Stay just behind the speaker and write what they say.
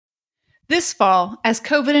This fall, as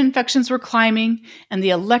COVID infections were climbing and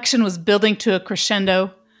the election was building to a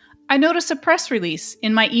crescendo, I noticed a press release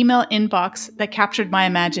in my email inbox that captured my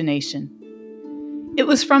imagination. It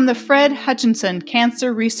was from the Fred Hutchinson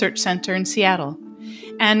Cancer Research Center in Seattle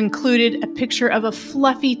and included a picture of a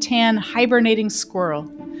fluffy tan hibernating squirrel,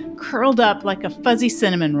 curled up like a fuzzy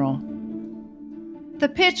cinnamon roll. The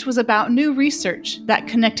pitch was about new research that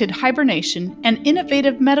connected hibernation and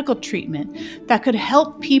innovative medical treatment that could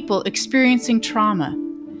help people experiencing trauma,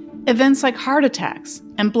 events like heart attacks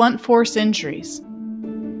and blunt force injuries.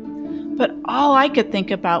 But all I could think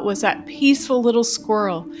about was that peaceful little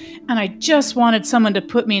squirrel, and I just wanted someone to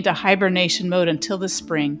put me into hibernation mode until the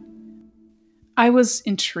spring. I was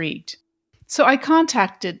intrigued. So I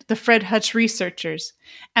contacted the Fred Hutch researchers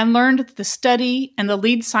and learned that the study and the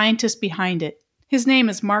lead scientist behind it, his name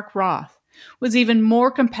is Mark Roth, was even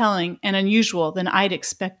more compelling and unusual than I'd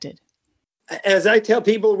expected. As I tell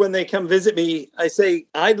people when they come visit me, I say,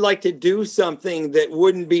 I'd like to do something that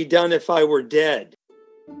wouldn't be done if I were dead.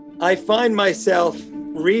 I find myself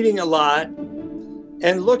reading a lot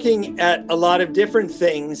and looking at a lot of different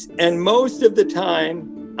things. And most of the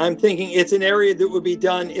time, I'm thinking it's an area that would be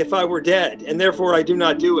done if I were dead, and therefore I do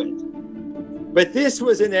not do it. But this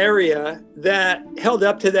was an area that held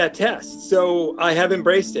up to that test, so I have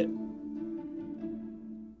embraced it.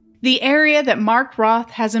 The area that Mark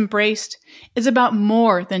Roth has embraced is about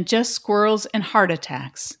more than just squirrels and heart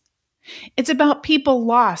attacks. It's about people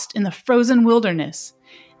lost in the frozen wilderness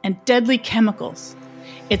and deadly chemicals.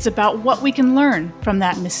 It's about what we can learn from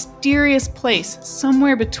that mysterious place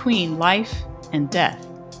somewhere between life and death.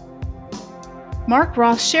 Mark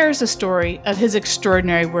Roth shares a story of his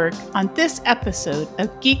extraordinary work on this episode of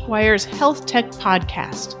GeekWire's Health Tech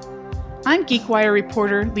Podcast. I'm GeekWire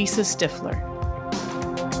reporter Lisa Stifler.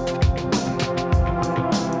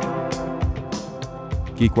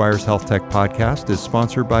 GeekWire's Health Tech Podcast is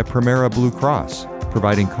sponsored by Premera Blue Cross,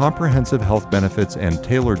 providing comprehensive health benefits and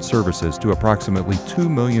tailored services to approximately 2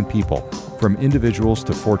 million people, from individuals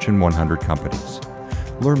to Fortune 100 companies.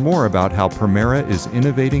 Learn more about how Premera is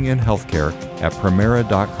innovating in healthcare at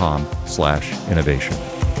premera.com/innovation.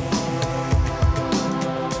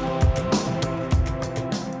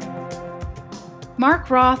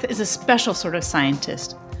 Mark Roth is a special sort of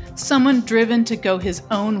scientist, someone driven to go his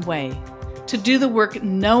own way, to do the work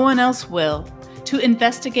no one else will, to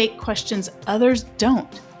investigate questions others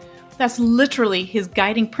don't. That's literally his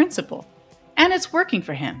guiding principle, and it's working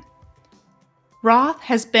for him. Roth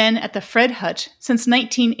has been at the Fred Hutch since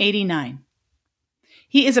 1989.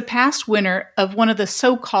 He is a past winner of one of the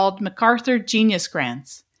so-called MacArthur Genius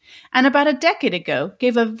Grants, and about a decade ago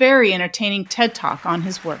gave a very entertaining TED Talk on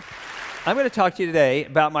his work. I'm going to talk to you today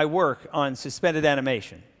about my work on suspended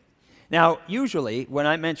animation. Now, usually when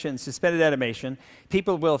I mention suspended animation,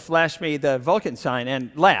 people will flash me the Vulcan sign and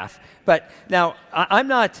laugh. But now, I'm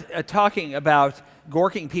not talking about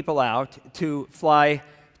gorking people out to fly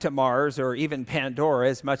to Mars or even Pandora,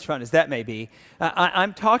 as much fun as that may be.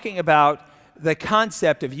 I'm talking about the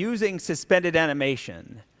concept of using suspended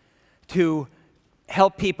animation to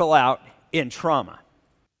help people out in trauma.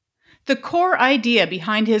 The core idea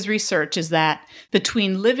behind his research is that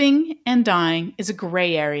between living and dying is a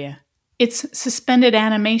gray area. It's suspended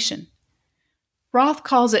animation. Roth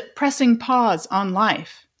calls it pressing pause on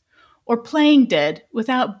life, or playing dead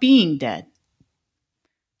without being dead.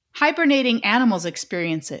 Hibernating animals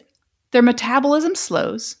experience it. Their metabolism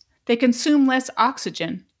slows, they consume less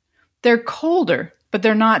oxygen, they're colder, but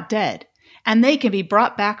they're not dead, and they can be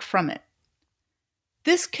brought back from it.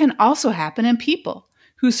 This can also happen in people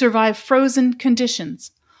who survive frozen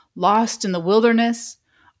conditions, lost in the wilderness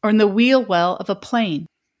or in the wheel well of a plane.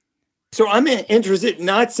 So I'm interested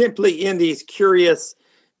not simply in these curious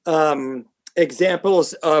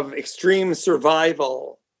examples of extreme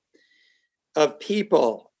survival of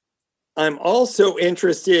people. I'm also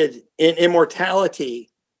interested in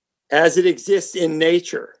immortality as it exists in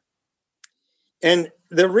nature. And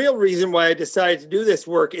the real reason why I decided to do this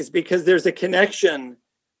work is because there's a connection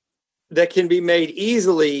that can be made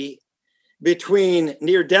easily between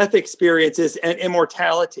near-death experiences and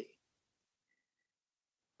immortality.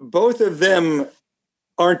 Both of them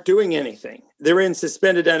aren't doing anything. They're in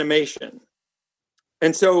suspended animation.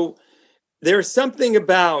 And so there's something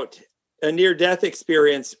about a near-death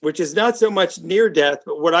experience, which is not so much near-death,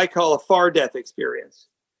 but what I call a far-death experience.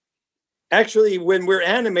 Actually, when we're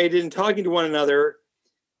animated and talking to one another,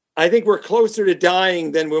 I think we're closer to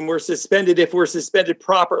dying than when we're suspended, if we're suspended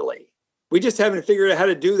properly. We just haven't figured out how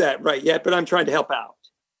to do that right yet, but I'm trying to help out.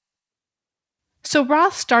 So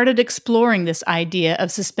Roth started exploring this idea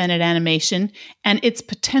of suspended animation and its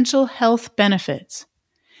potential health benefits.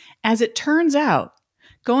 As it turns out,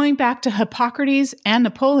 going back to Hippocrates and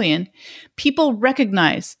Napoleon, people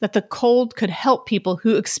recognized that the cold could help people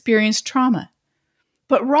who experienced trauma.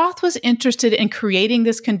 But Roth was interested in creating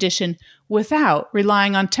this condition without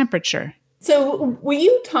relying on temperature. So will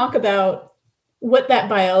you talk about what that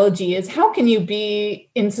biology is? How can you be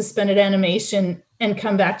in suspended animation and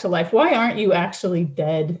come back to life? Why aren't you actually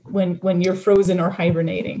dead when you're frozen or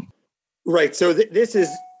hibernating? Right. So this is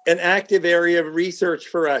an active area of research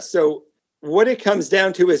for us. So what it comes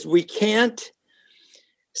down to is we can't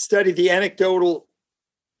study the anecdotal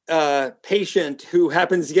patient who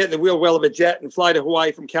happens to get in the wheel well of a jet and fly to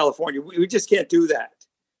Hawaii from California. We just can't do that.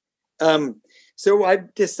 So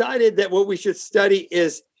I've decided that what we should study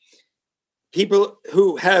is people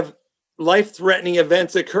who have life-threatening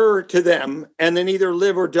events occur to them and then either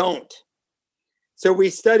live or don't. So we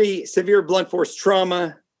study severe blunt force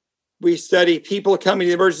trauma. We study people coming to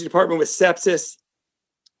the emergency department with sepsis.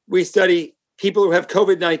 We study people who have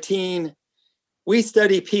COVID-19. We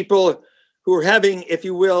study people who are having, if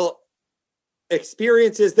you will,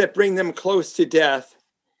 experiences that bring them close to death.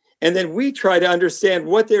 And then we try to understand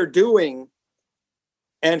what they're doing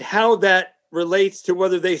and how that relates to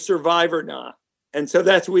whether they survive or not. And so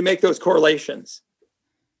we make those correlations.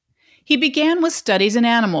 He began with studies in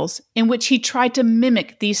animals in which he tried to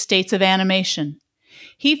mimic these states of animation.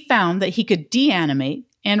 He found that he could deanimate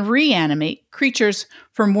and reanimate creatures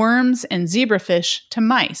from worms and zebrafish to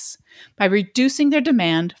mice by reducing their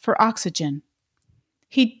demand for oxygen.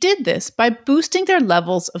 He did this by boosting their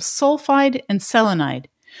levels of sulfide and selenide,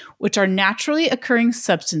 which are naturally occurring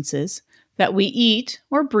substances that we eat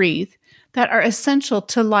or breathe that are essential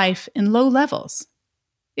to life in low levels.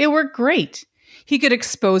 It worked great. He could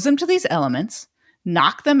expose them to these elements,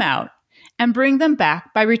 knock them out, and bring them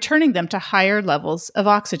back by returning them to higher levels of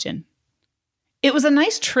oxygen. It was a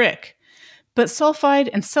nice trick, but sulfide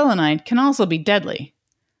and selenide can also be deadly.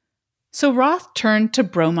 So Roth turned to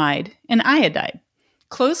bromide and iodide,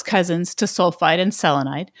 close cousins to sulfide and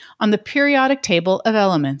selenide on the periodic table of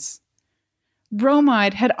elements.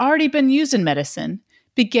 Bromide had already been used in medicine,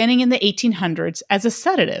 beginning in the 1800s as a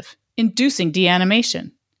sedative, inducing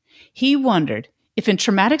deanimation. He wondered if in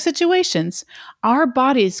traumatic situations, our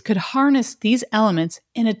bodies could harness these elements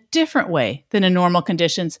in a different way than in normal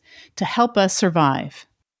conditions to help us survive.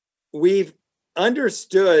 We've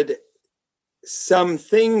understood some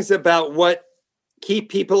things about what keep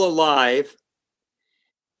people alive.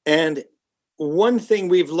 And one thing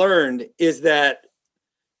we've learned is that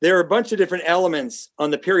there are a bunch of different elements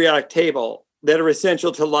on the periodic table that are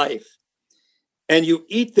essential to life. And you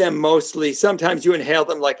eat them mostly. Sometimes you inhale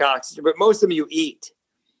them like oxygen, but most of them you eat.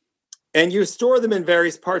 And you store them in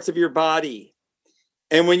various parts of your body.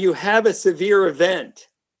 And when you have a severe event,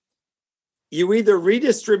 you either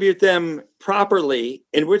redistribute them properly,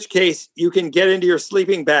 in which case you can get into your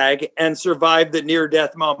sleeping bag and survive the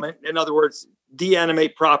near-death moment. In other words,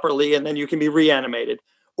 deanimate properly, and then you can be reanimated,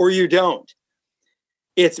 or you don't.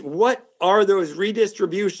 It's what are those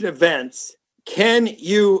redistribution events? Can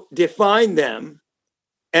you define them?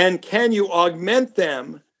 And can you augment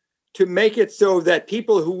them to make it so that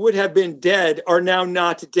people who would have been dead are now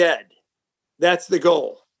not dead? That's the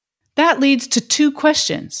goal. That leads to two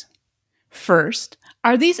questions. First,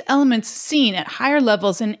 are these elements seen at higher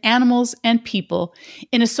levels in animals and people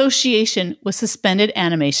in association with suspended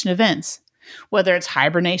animation events, whether it's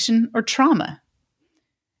hibernation or trauma?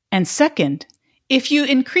 And second, if you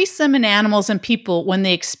increase them in animals and people when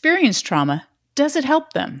they experience trauma, does it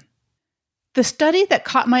help them? The study that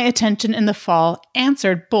caught my attention in the fall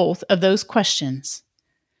answered both of those questions.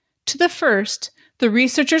 To the first, the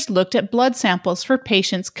researchers looked at blood samples for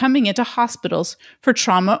patients coming into hospitals for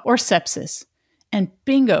trauma or sepsis. And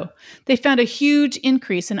bingo, they found a huge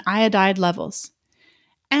increase in iodide levels.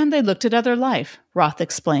 And they looked at other life, Roth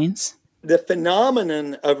explains. The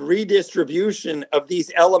phenomenon of redistribution of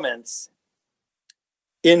these elements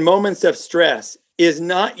in moments of stress is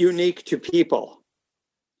not unique to people.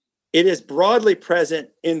 It is broadly present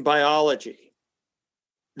in biology.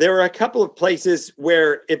 There are a couple of places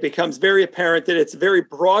where it becomes very apparent that it's very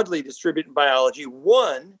broadly distributed in biology.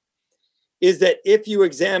 One is that if you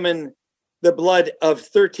examine the blood of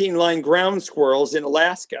 13-line ground squirrels in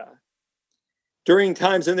Alaska, during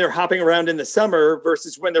times when they're hopping around in the summer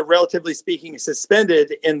versus when they're relatively speaking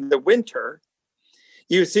suspended in the winter,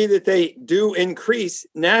 you see that they do increase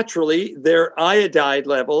naturally their iodide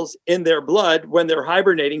levels in their blood when they're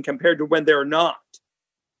hibernating compared to when they're not,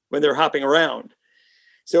 when they're hopping around.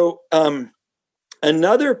 So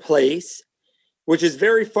another place, which is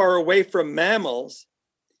very far away from mammals,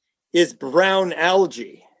 is brown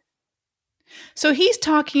algae. So he's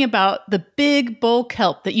talking about the big bull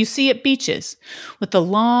kelp that you see at beaches, with the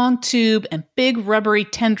long tube and big rubbery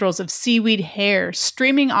tendrils of seaweed hair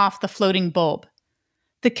streaming off the floating bulb.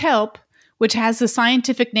 The kelp, which has the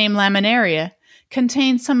scientific name laminaria,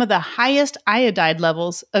 contains some of the highest iodide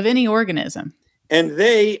levels of any organism. And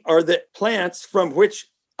they are the plants from which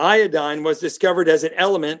iodine was discovered as an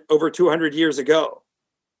element over 200 years ago.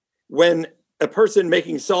 When a person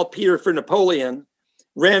making saltpeter for Napoleon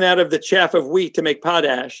ran out of the chaff of wheat to make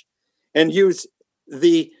potash and used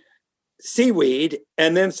the seaweed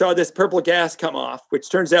and then saw this purple gas come off, which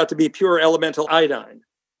turns out to be pure elemental iodine.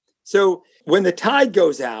 So when the tide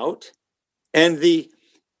goes out and the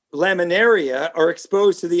laminaria are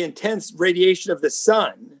exposed to the intense radiation of the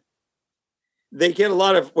sun, they get a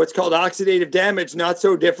lot of what's called oxidative damage, not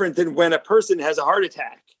so different than when a person has a heart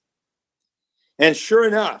attack. And sure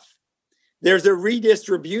enough, there's a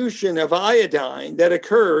redistribution of iodine that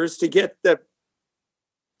occurs to get the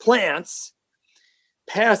plants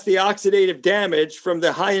past the oxidative damage from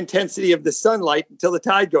the high intensity of the sunlight until the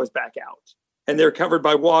tide goes back out and they're covered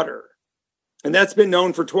by water. And that's been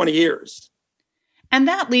known for 20 years. And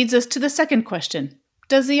that leads us to the second question.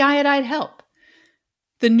 Does the iodide help?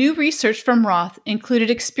 The new research from Roth included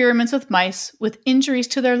experiments with mice with injuries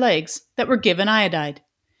to their legs that were given iodide.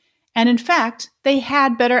 And in fact, they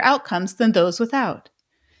had better outcomes than those without.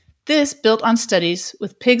 This built on studies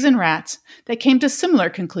with pigs and rats that came to similar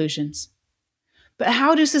conclusions. But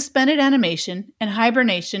how do suspended animation and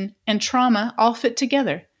hibernation and trauma all fit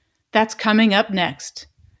together? That's coming up next.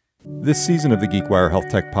 This season of the GeekWire Health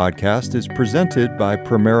Tech Podcast is presented by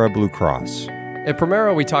Premera Blue Cross. At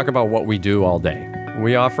Premera, we talk about what we do all day.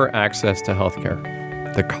 We offer access to healthcare.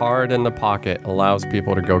 The card in the pocket allows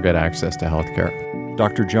people to go get access to healthcare.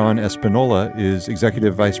 Dr. John Espinola is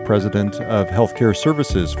Executive Vice President of Healthcare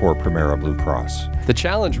Services for Premera Blue Cross. The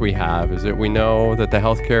challenge we have is that we know that the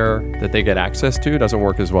healthcare that they get access to doesn't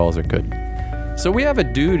work as well as it could. So we have a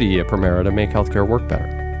duty at Premera to make healthcare work better.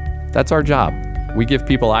 That's our job. We give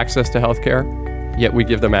people access to healthcare, yet we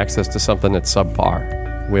give them access to something that's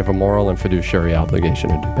subpar. We have a moral and fiduciary obligation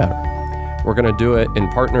to do better. We're going to do it in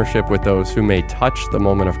partnership with those who may touch the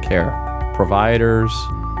moment of care. Providers,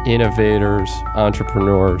 innovators,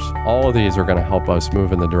 entrepreneurs, all of these are going to help us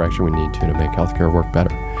move in the direction we need to make healthcare work better.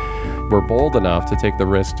 We're bold enough to take the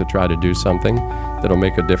risk to try to do something that'll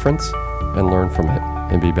make a difference and learn from it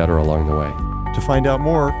and be better along the way. To find out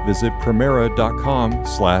more, visit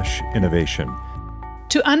premera.com/innovation.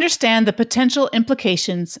 To understand the potential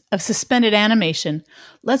implications of suspended animation,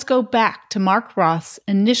 let's go back to Mark Roth's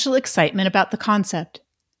initial excitement about the concept.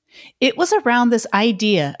 It was around this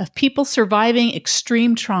idea of people surviving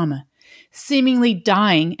extreme trauma, seemingly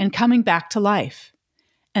dying and coming back to life.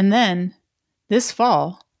 And then, this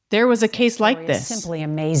fall, there was a case like this. Simply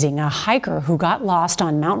amazing. A hiker who got lost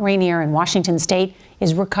on Mount Rainier in Washington State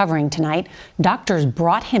is recovering tonight. Doctors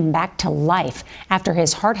brought him back to life after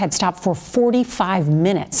his heart had stopped for 45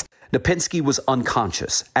 minutes. Lipinski was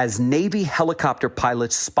unconscious as Navy helicopter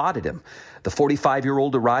pilots spotted him. The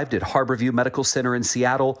 45-year-old arrived at Harborview Medical Center in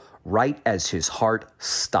Seattle right as his heart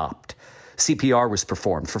stopped. CPR was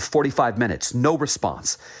performed for 45 minutes, no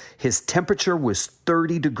response. His temperature was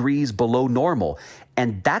 30 degrees below normal,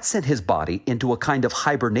 and that sent his body into a kind of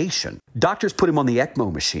hibernation. Doctors put him on the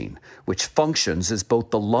ECMO machine, which functions as both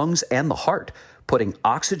the lungs and the heart, putting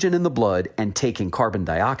oxygen in the blood and taking carbon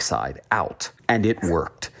dioxide out. And it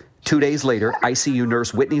worked. 2 days later, ICU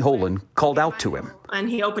nurse Whitney Holan called out to him. And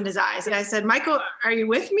he opened his eyes and I said, "Michael, are you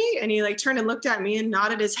with me?" And he turned and looked at me and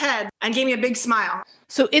nodded his head and gave me a big smile.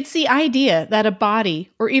 So it's the idea that a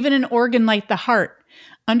body or even an organ like the heart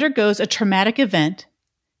undergoes a traumatic event,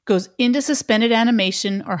 goes into suspended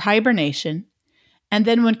animation or hibernation, and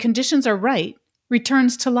then when conditions are right,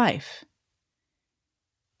 returns to life.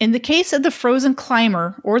 In the case of the frozen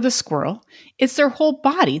climber or the squirrel, it's their whole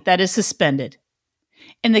body that is suspended.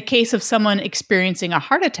 In the case of someone experiencing a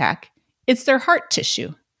heart attack, it's their heart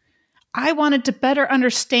tissue. I wanted to better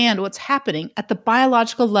understand what's happening at the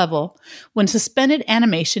biological level when suspended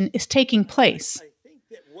animation is taking place.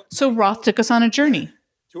 So Roth took us on a journey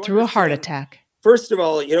through a heart attack. First of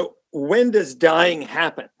all, when does dying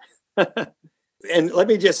happen? And let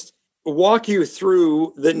me just walk you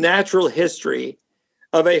through the natural history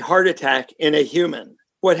of a heart attack in a human.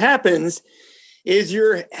 What happens is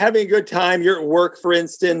you're having a good time, you're at work, for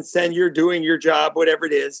instance, and you're doing your job, whatever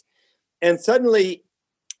it is, and suddenly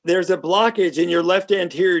there's a blockage in your left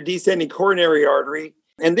anterior descending coronary artery,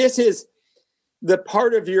 and this is the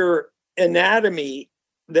part of your anatomy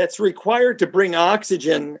that's required to bring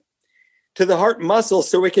oxygen to the heart muscle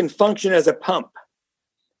so it can function as a pump.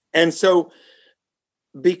 And so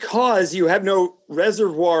because you have no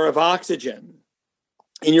reservoir of oxygen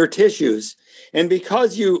in your tissues, and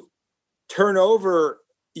because you turn over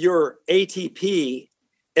your ATP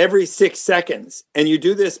every 6 seconds, and you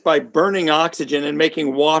do this by burning oxygen and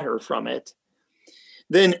making water from it,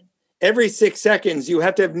 then every 6 seconds you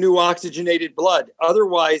have to have new oxygenated blood.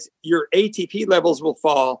 Otherwise, your ATP levels will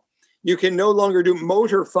fall. You can no longer do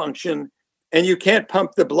motor function, and you can't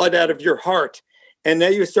pump the blood out of your heart. And now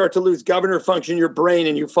you start to lose governor function in your brain,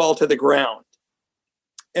 and you fall to the ground.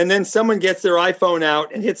 And then someone gets their iPhone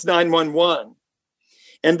out and hits 911.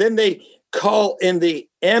 And then they call in the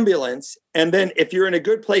ambulance. And then if you're in a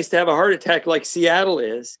good place to have a heart attack like Seattle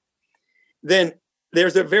is, then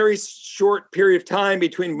there's a very short period of time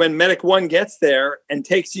between when Medic 1 gets there and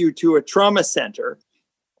takes you to a trauma center.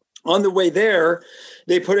 On the way there,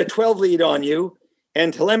 they put a 12 lead on you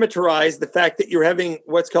and telemeterize the fact that you're having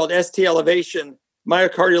what's called ST elevation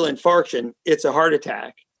myocardial infarction. It's a heart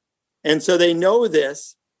attack. And so they know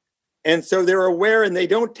this. And so they're aware, and they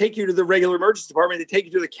don't take you to the regular emergency department. They take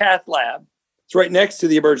you to the cath lab. It's right next to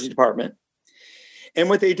the emergency department. And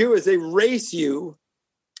what they do is they race you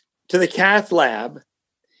to the cath lab,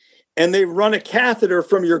 and they run a catheter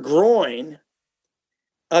from your groin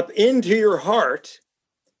up into your heart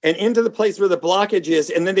and into the place where the blockage is.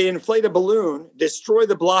 And then they inflate a balloon, destroy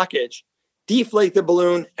the blockage, deflate the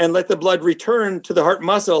balloon, and let the blood return to the heart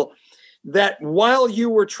muscle. That while you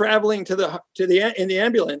were traveling in the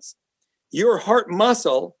ambulance, your heart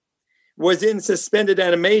muscle was in suspended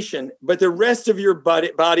animation, but the rest of your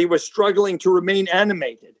body was struggling to remain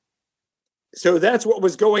animated. So that's what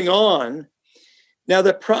was going on. Now,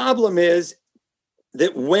 the problem is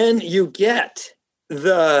that when you get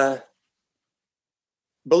the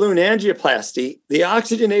balloon angioplasty, the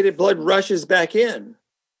oxygenated blood rushes back in.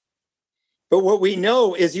 But what we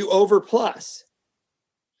know is you overplus.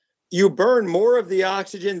 You burn more of the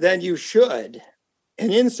oxygen than you should.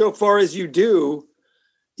 And insofar as you do,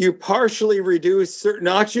 you partially reduce certain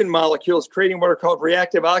oxygen molecules, creating what are called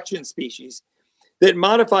reactive oxygen species that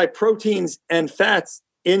modify proteins and fats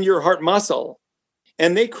in your heart muscle.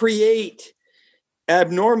 And they create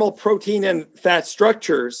abnormal protein and fat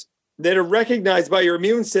structures that are recognized by your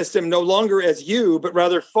immune system no longer as you, but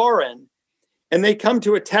rather foreign. And they come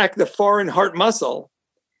to attack the foreign heart muscle.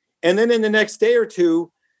 And then in the next day or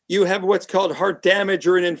two, you have what's called heart damage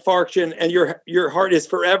or an infarction, and your heart is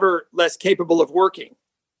forever less capable of working.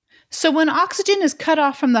 So when oxygen is cut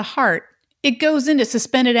off from the heart, it goes into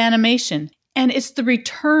suspended animation, and it's the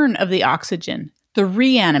return of the oxygen, the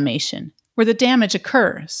reanimation, where the damage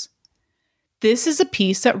occurs. This is a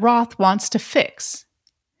piece that Roth wants to fix.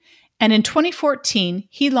 And in 2014,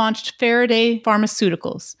 he launched Faraday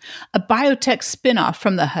Pharmaceuticals, a biotech spinoff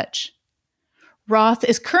from the Hutch. Roth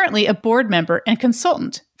is currently a board member and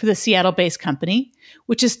consultant for the Seattle-based company,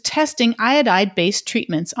 which is testing iodide-based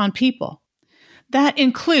treatments on people. That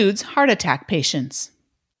includes heart attack patients.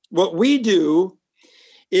 What we do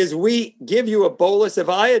is we give you a bolus of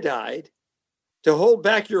iodide to hold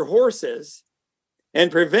back your horses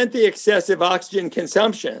and prevent the excessive oxygen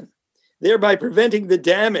consumption, thereby preventing the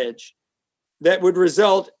damage that would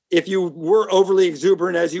result if you were overly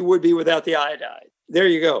exuberant as you would be without the iodide. There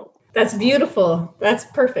you go. That's beautiful. That's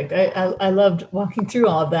perfect. I loved walking through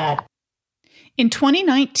all of that. In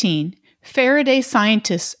 2019, Faraday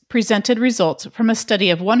scientists presented results from a study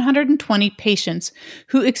of 120 patients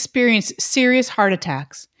who experienced serious heart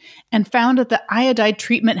attacks and found that the iodide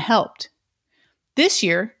treatment helped. This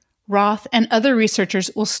year, Roth and other researchers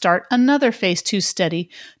will start another phase 2 study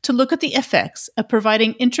to look at the effects of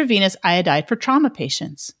providing intravenous iodide for trauma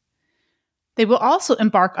patients. They will also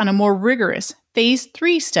embark on a more rigorous phase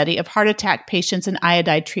 3 study of heart attack patients and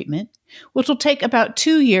iodide treatment, which will take about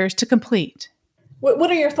 2 years to complete.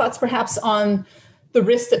 What are your thoughts perhaps on the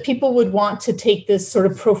risk that people would want to take this sort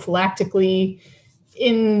of prophylactically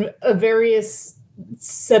in a various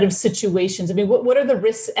set of situations? I mean, what are the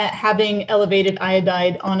risks at having elevated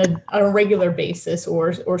iodide on a regular basis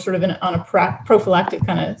or sort of on a prophylactic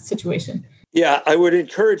kind of situation? Yeah, I would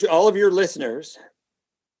encourage all of your listeners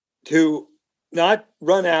to not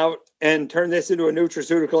run out and turn this into a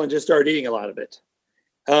nutraceutical and just start eating a lot of it.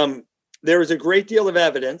 There is a great deal of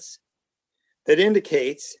evidence that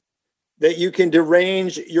indicates that you can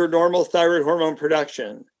derange your normal thyroid hormone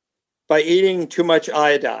production by eating too much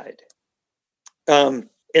iodide. In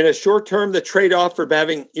a short term, the trade-off for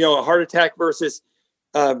having, a heart attack versus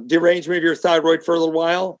derangement of your thyroid for a little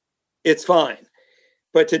while, it's fine.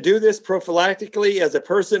 But to do this prophylactically as a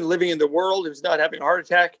person living in the world who's not having a heart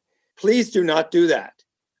attack, please do not do that.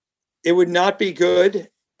 It would not be good.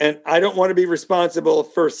 And I don't want to be responsible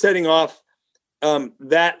for setting off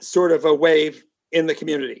that sort of a wave in the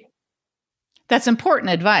community. That's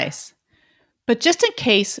important advice. But just in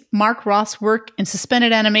case Mark Roth's work in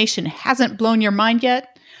suspended animation hasn't blown your mind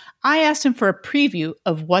yet, I asked him for a preview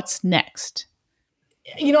of what's next.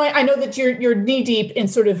 You know, I know that you're knee deep in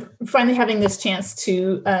sort of finally having this chance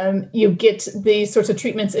to get these sorts of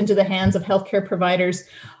treatments into the hands of healthcare providers.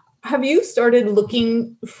 Have you started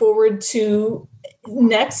looking forward to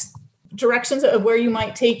next directions of where you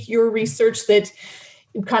might take your research that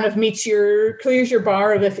kind of clears your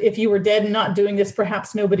bar of if you were dead and not doing this,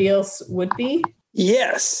 perhaps nobody else would be?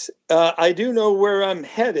 Yes, I do know where I'm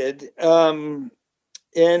headed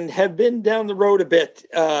and have been down the road a bit.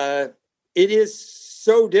 It is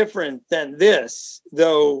so different than this,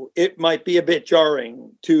 though it might be a bit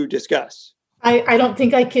jarring to discuss. I don't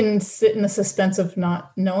think I can sit in the suspense of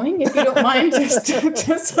not knowing, if you don't mind,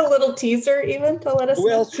 just a little teaser even to let us know.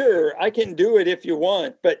 Well, sure, I can do it if you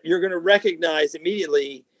want, but you're going to recognize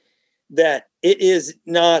immediately that it is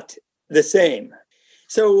not the same.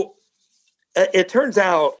 So it turns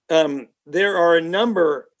out there are a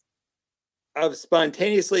number of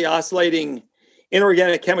spontaneously oscillating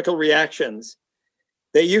inorganic chemical reactions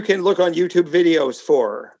that you can look on YouTube videos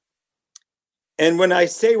for. And when I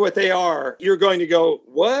say what they are, you're going to go,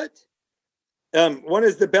 what? One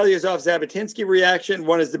is the Belousov-Zhabotinsky reaction.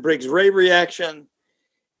 One is the Briggs-Ray reaction.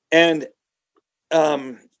 And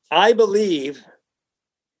I believe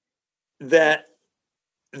that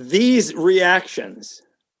these reactions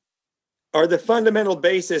are the fundamental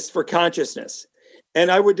basis for consciousness. And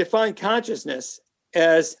I would define consciousness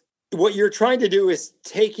as what you're trying to do is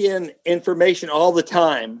take in information all the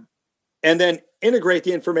time and then integrate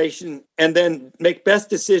the information and then make best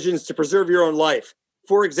decisions to preserve your own life.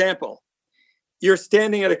 For example, you're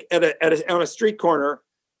standing on a street corner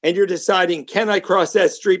and you're deciding, can I cross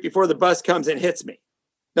that street before the bus comes and hits me?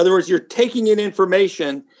 In other words, you're taking in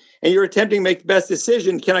information and you're attempting to make the best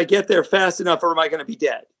decision. Can I get there fast enough or am I going to be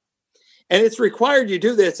dead? And it's required you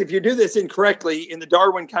do this. If you do this incorrectly in the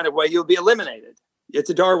Darwin kind of way, you'll be eliminated. It's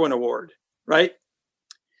a Darwin Award, right?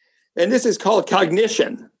 And this is called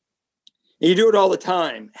cognition. You do it all the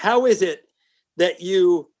time. How is it that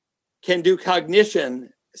you can do cognition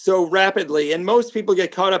so rapidly? And most people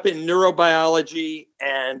get caught up in neurobiology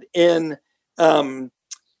and in,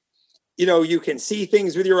 you can see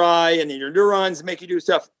things with your eye and then your neurons make you do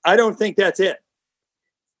stuff. I don't think that's it.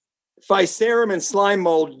 Physarum and slime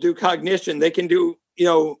mold do cognition. They can do,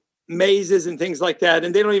 mazes and things like that,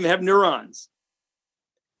 and they don't even have neurons.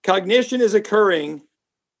 Cognition is occurring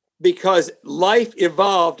because life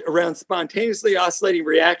evolved around spontaneously oscillating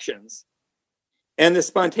reactions. And the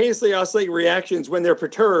spontaneously oscillating reactions, when they're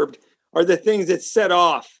perturbed, are the things that set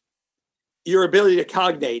off your ability to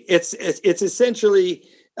cognate. It's essentially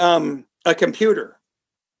a computer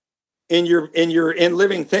in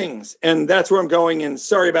living things. And that's where I'm going, and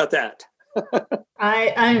sorry about that.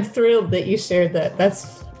 I'm thrilled that you shared that.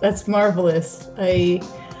 That's marvelous. I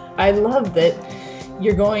love that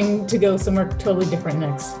you're going to go somewhere totally different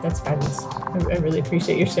next. That's fabulous. I really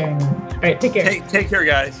appreciate you sharing that. All right, take care. Take care,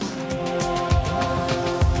 guys.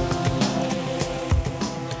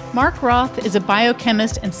 Mark Roth is a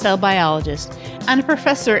biochemist and cell biologist and a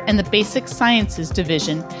professor in the Basic Sciences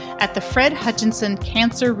Division at the Fred Hutchinson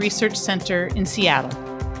Cancer Research Center in Seattle.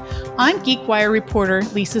 I'm GeekWire reporter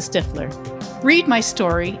Lisa Stifler. Read my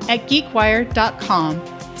story at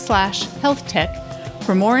geekwire.com/healthtech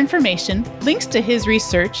for more information, links to his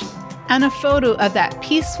research, and a photo of that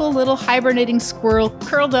peaceful little hibernating squirrel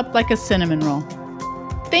curled up like a cinnamon roll.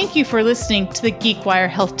 Thank you for listening to the GeekWire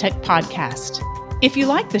Health Tech Podcast. If you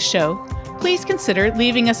like the show, please consider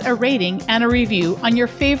leaving us a rating and a review on your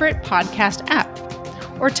favorite podcast app,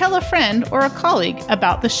 or tell a friend or a colleague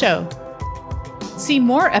about the show. See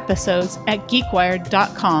more episodes at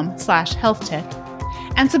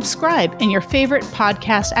geekwire.com/healthtech and subscribe in your favorite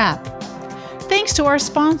podcast app. Thanks to our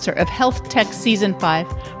sponsor of Health Tech Season 5,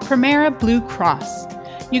 Premera Blue Cross.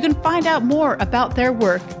 You can find out more about their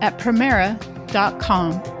work at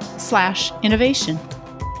premera.com/innovation.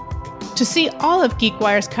 To see all of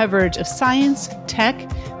GeekWire's coverage of science, tech,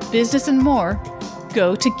 business, and more,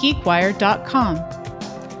 go to geekwire.com.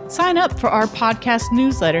 Sign up for our podcast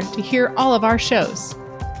newsletter to hear all of our shows.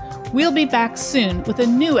 We'll be back soon with a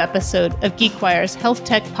new episode of GeekWire's Health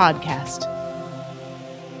Tech Podcast.